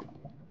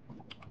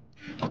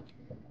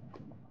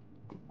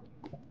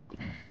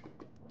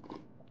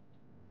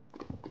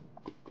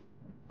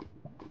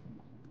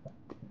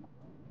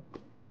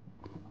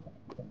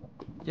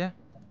 Yeah.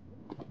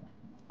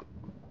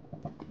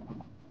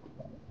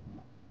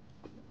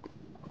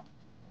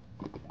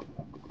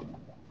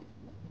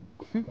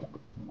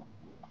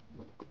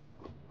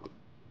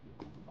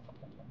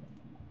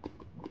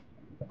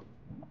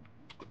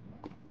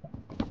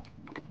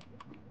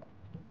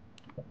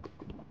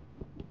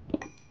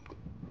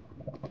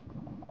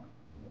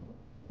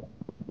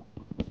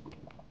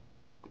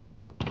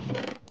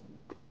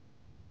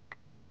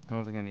 I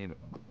don't think I need it.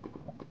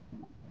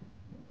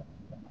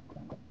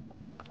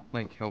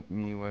 Like, help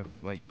me with,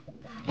 like,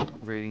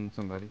 raiding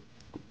somebody.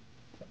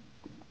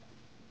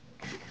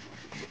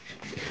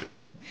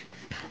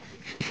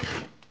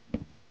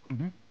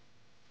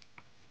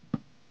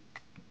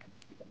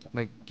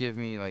 Like, give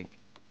me, like,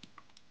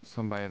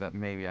 somebody that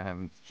maybe I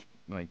haven't,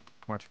 like,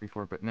 watched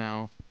before, but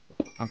now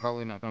I'm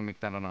probably not gonna make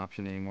that an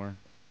option anymore.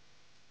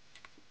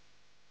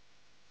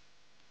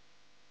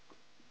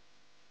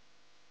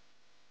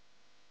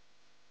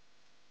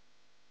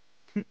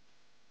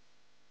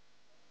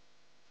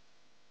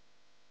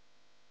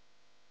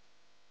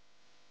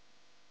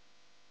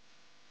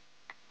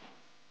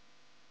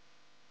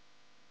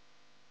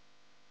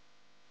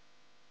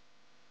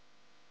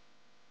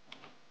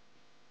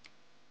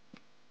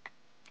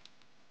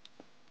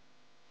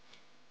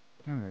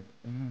 Alright.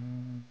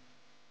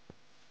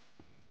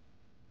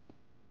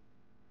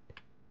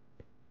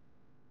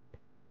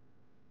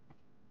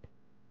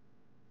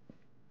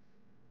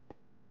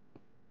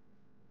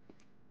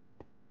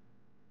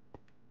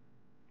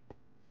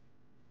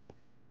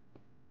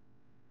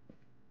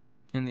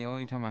 And the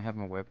only time I have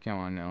my webcam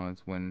on now is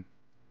when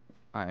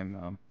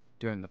I'm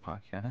doing the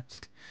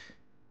podcast.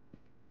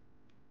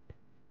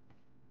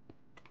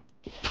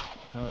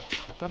 I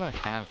thought I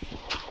have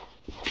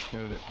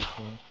showed it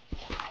before.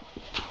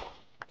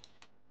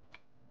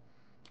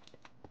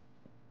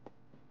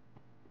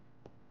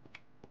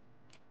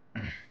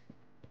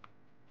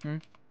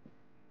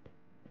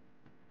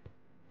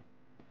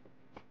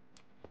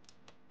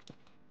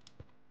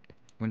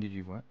 When did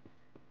you what?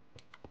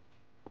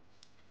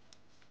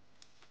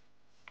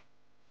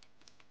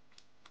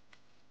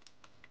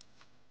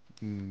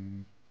 I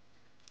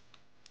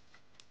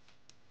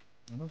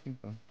don't think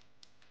so.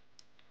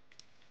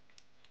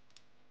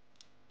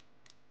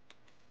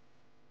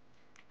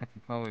 I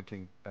can probably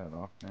take that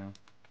off now.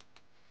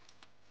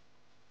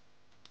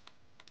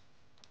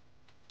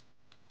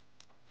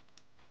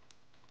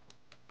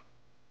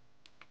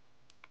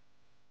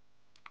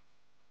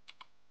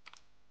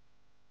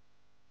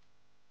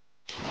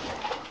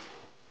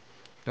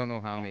 Don't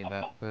know how I made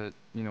that, but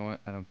you know what?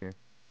 I don't care.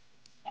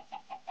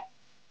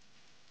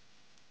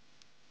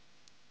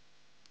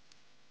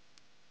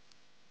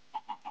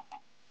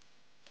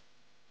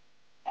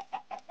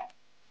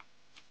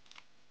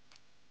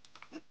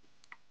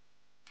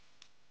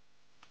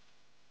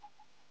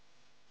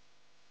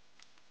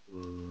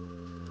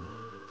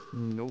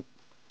 Nope.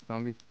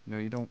 Zombie. No,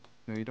 you don't.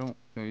 No, you don't.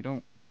 No, you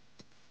don't.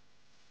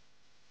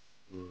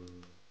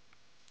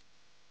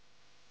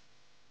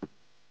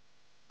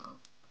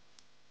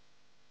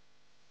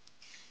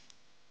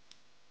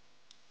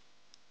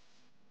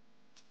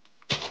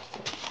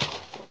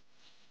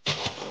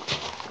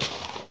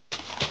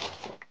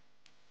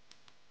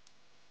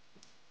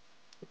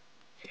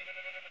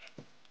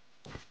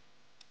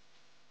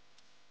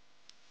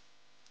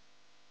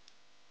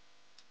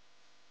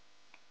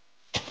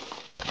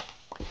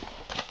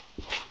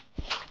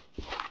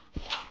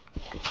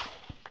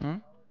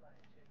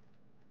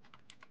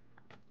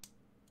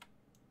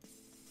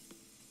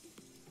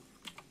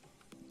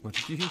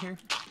 What did you hear?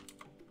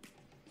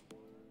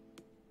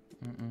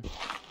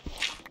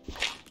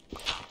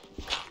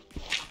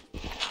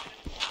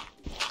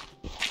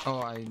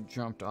 Oh, I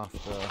jumped off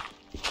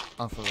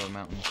of a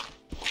mountain.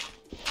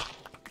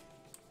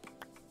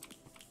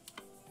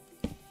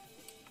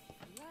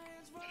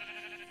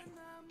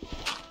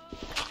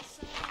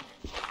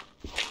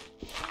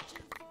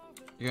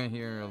 You're gonna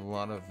hear a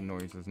lot of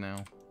noises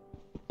now.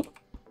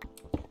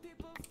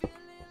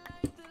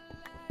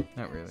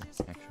 Not really,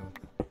 actually.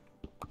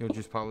 You'll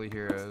just probably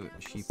hear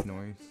a sheep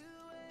noise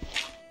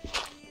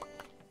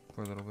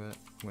for a little bit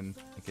when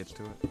it gets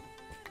to it.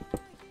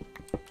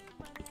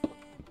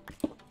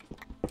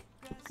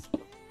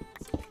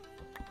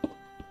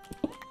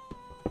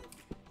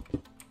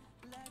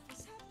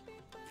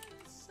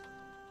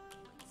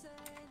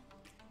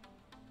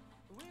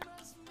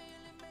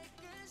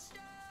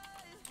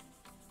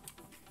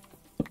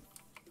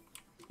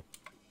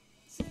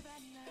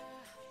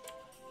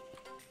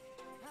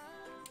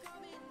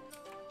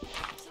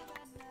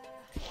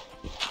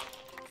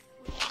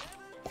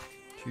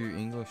 To your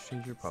English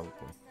teacher, probably.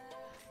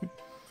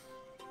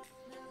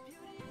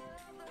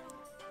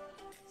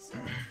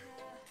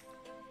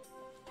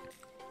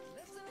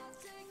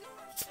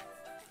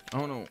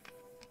 Oh no.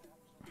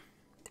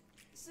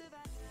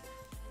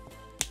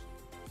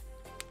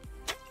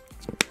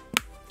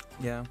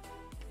 Yeah.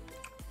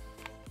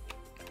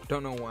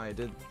 Don't know why I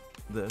did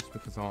this,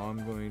 because all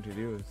I'm going to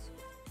do is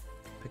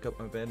pick up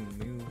my bed and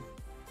move.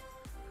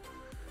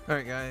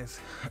 Alright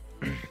guys,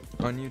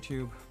 on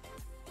YouTube,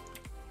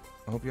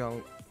 I hope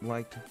y'all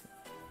liked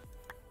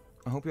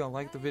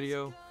the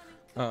video.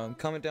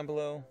 Comment down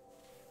below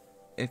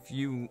if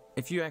you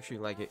actually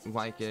like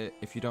it.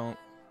 If you don't,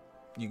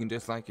 you can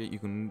dislike it. You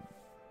can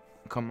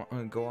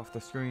go off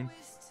the screen.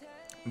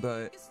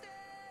 But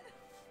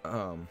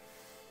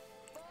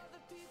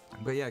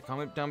yeah,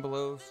 comment down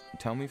below.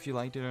 Tell me if you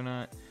liked it or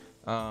not.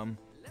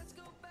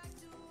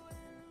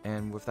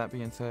 And with that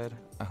being said,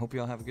 I hope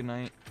y'all have a good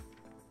night,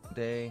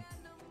 day,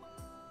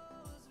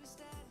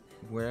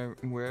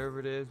 wherever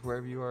it is,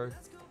 wherever you are.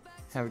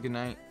 Have a good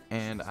night,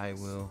 and I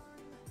will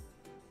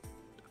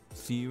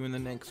see you in the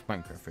next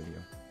Minecraft video.